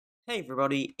Hey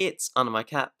everybody, it's Under My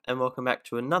Cap and welcome back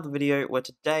to another video where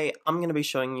today I'm going to be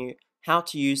showing you how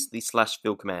to use the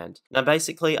 /fill command. Now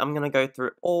basically I'm going to go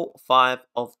through all 5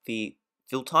 of the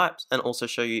fill types and also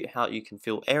show you how you can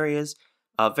fill areas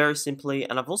very simply,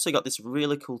 and I've also got this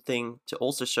really cool thing to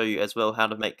also show you as well how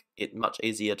to make it much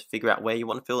easier to figure out where you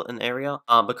want to fill an area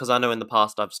because I know in the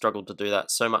past I've struggled to do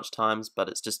that so much times, but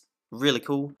it's just really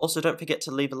cool. Also don't forget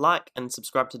to leave a like and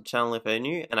subscribe to the channel if you're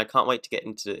new, and I can't wait to get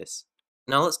into this.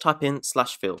 Now let's type in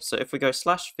 /fill. So if we go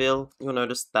 /fill, you'll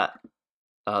notice that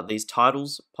these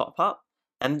titles pop up,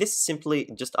 and this is simply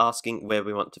just asking where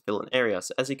we want to fill an area.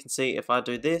 So as you can see, if I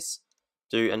do this,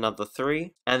 do another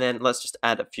 3, and then let's just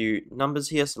add a few numbers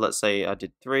here. So let's say I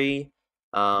did 3,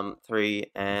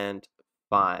 3, and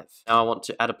 5. Now I want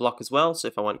to add a block as well. So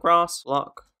if I went grass,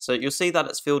 block. So you'll see that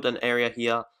it's filled an area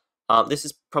here. This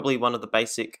is probably one of the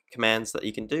basic commands that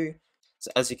you can do. So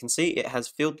as you can see, it has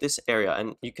filled this area,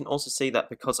 and you can also see that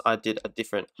because I did a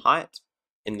different height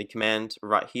in the command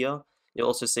right here, you'll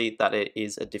also see that it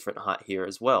is a different height here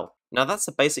as well. Now that's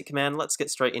the basic command. Let's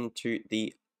get straight into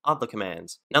the other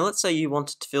commands. Now let's say you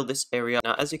wanted to fill this area.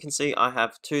 Now as you can see, I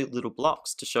have 2 little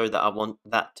blocks to show that I want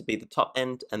that to be the top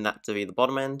end and that to be the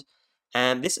bottom end.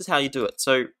 And this is how you do it.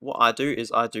 So what I do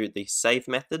is I do the save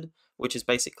method, which is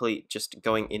basically just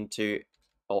going into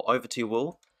or over to your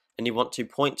wall, and you want to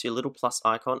point to your little plus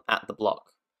icon at the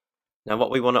block. Now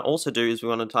what we want to also do is we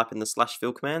want to type in the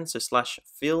 /fill command, so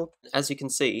 /fill. As you can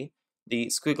see, the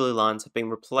squiggly lines have been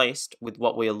replaced with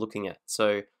what we are looking at.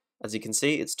 So as you can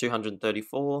see, it's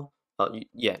 234.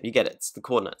 Yeah, you get it, it's the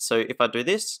coordinates. So if I do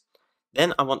this,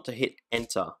 then I want to hit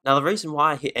enter. Now the reason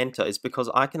why I hit enter is because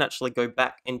I can actually go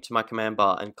back into my command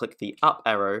bar and click the up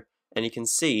arrow, and you can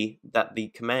see that the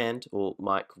command or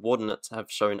my coordinates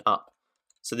have shown up.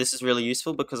 So this is really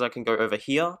useful because I can go over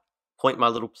here, point my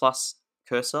little plus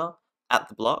cursor at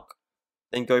the block,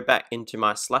 then go back into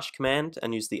my / command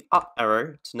and use the up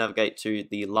arrow to navigate to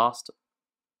the last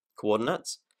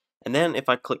coordinates. And then if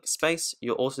I click space,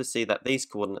 you'll also see that these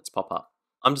coordinates pop up.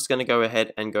 I'm just going to go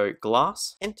ahead and go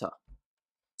glass, enter.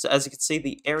 So as you can see,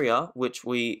 the area which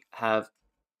we have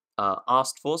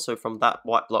asked for, so from that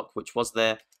white block which was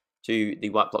there to the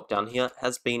white block down here,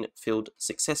 has been filled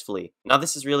successfully. Now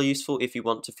this is really useful if you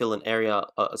want to fill an area,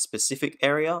 a specific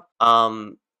area.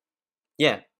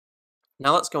 Yeah.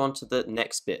 Now let's go on to the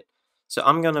next bit. So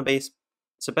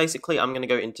basically I'm going to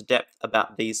go into depth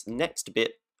about these next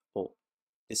bit, or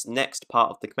this next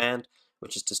part of the command,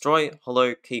 which is destroy,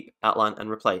 hollow, keep, outline, and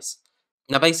replace.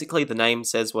 Now basically the name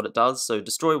says what it does. So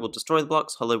destroy will destroy the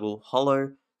blocks, hollow will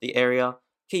hollow the area,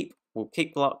 keep will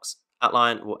keep blocks,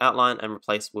 outline will outline, and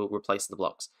replace will replace the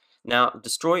blocks. Now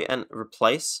destroy and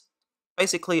replace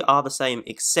basically are the same,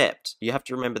 except you have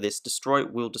to remember this: destroy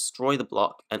will destroy the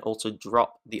block and also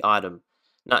drop the item.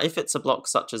 Now if it's a block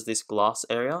such as this glass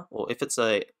area, or if it's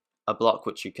a block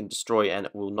which you can destroy and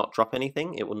it will not drop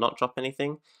anything, it will not drop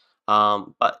anything.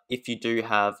 But if you do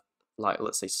have, like,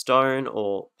 let's say stone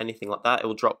or anything like that, it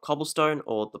will drop cobblestone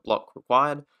or the block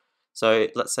required. So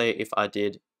let's say if I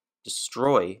did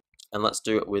destroy, and let's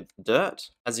do it with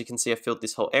dirt. As you can see, I filled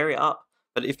this whole area up,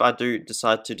 but if I do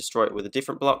decide to destroy it with a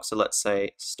different block, so let's say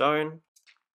stone,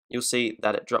 you'll see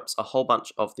that it drops a whole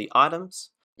bunch of the items.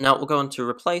 Now we'll go on to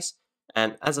replace,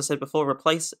 and as I said before,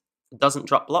 replace doesn't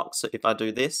drop blocks, so if I do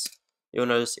this, you'll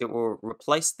notice it will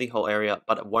replace the whole area,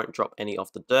 but it won't drop any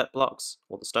of the dirt blocks,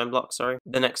 or the stone blocks, sorry.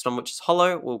 The next one, which is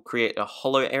hollow, will create a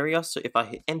hollow area, so if I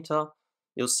hit enter,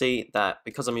 you'll see that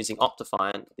because I'm using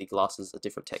Optifine, the glass is a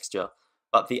different texture,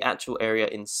 but the actual area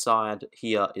inside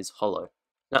here is hollow.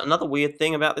 Now another weird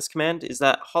thing about this command is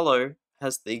that hollow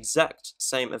has the exact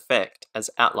same effect as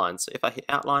outline. So if I hit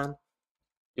outline,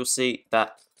 you'll see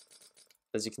that,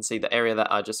 as you can see, the area that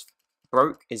I just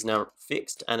broke is now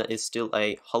fixed, and it is still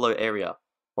a hollow area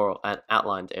or an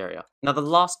outlined area. Now the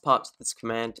last part of this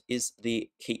command is the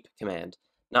keep command.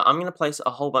 Now I'm going to place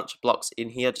a whole bunch of blocks in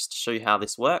here just to show you how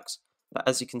this works. But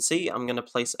as you can see, I'm going to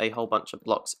place a whole bunch of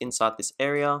blocks inside this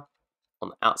area, on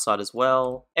the outside as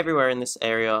well, everywhere in this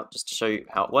area, just to show you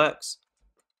how it works.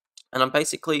 And I'm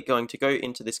basically going to go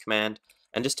into this command,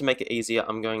 and just to make it easier,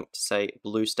 I'm going to say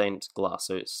blue stained glass.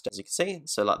 So as you can see,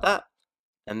 so like that.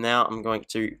 And now I'm going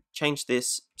to change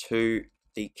this to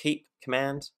the keep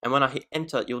command. And when I hit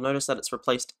enter, you'll notice that it's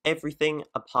replaced everything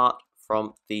apart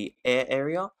from the air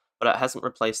area, but it hasn't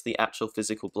replaced the actual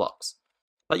physical blocks.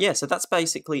 But yeah, so that's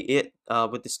basically it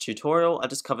with this tutorial. I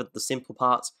just covered the simple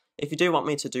parts. If you do want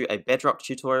me to do a Bedrock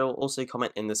tutorial, also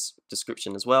comment in this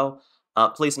description as well.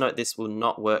 Please note this will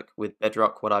not work with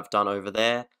Bedrock, what I've done over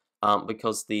there,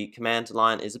 because the command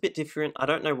line is a bit different. I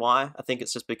don't know why. I think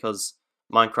it's just because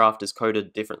Minecraft is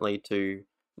coded differently to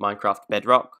Minecraft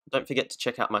Bedrock. Don't forget to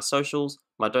check out my socials,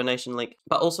 my donation link,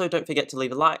 but also don't forget to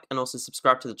leave a like and also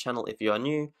subscribe to the channel if you are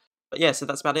new. But yeah, so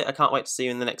that's about it. I can't wait to see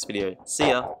you in the next video. See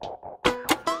ya!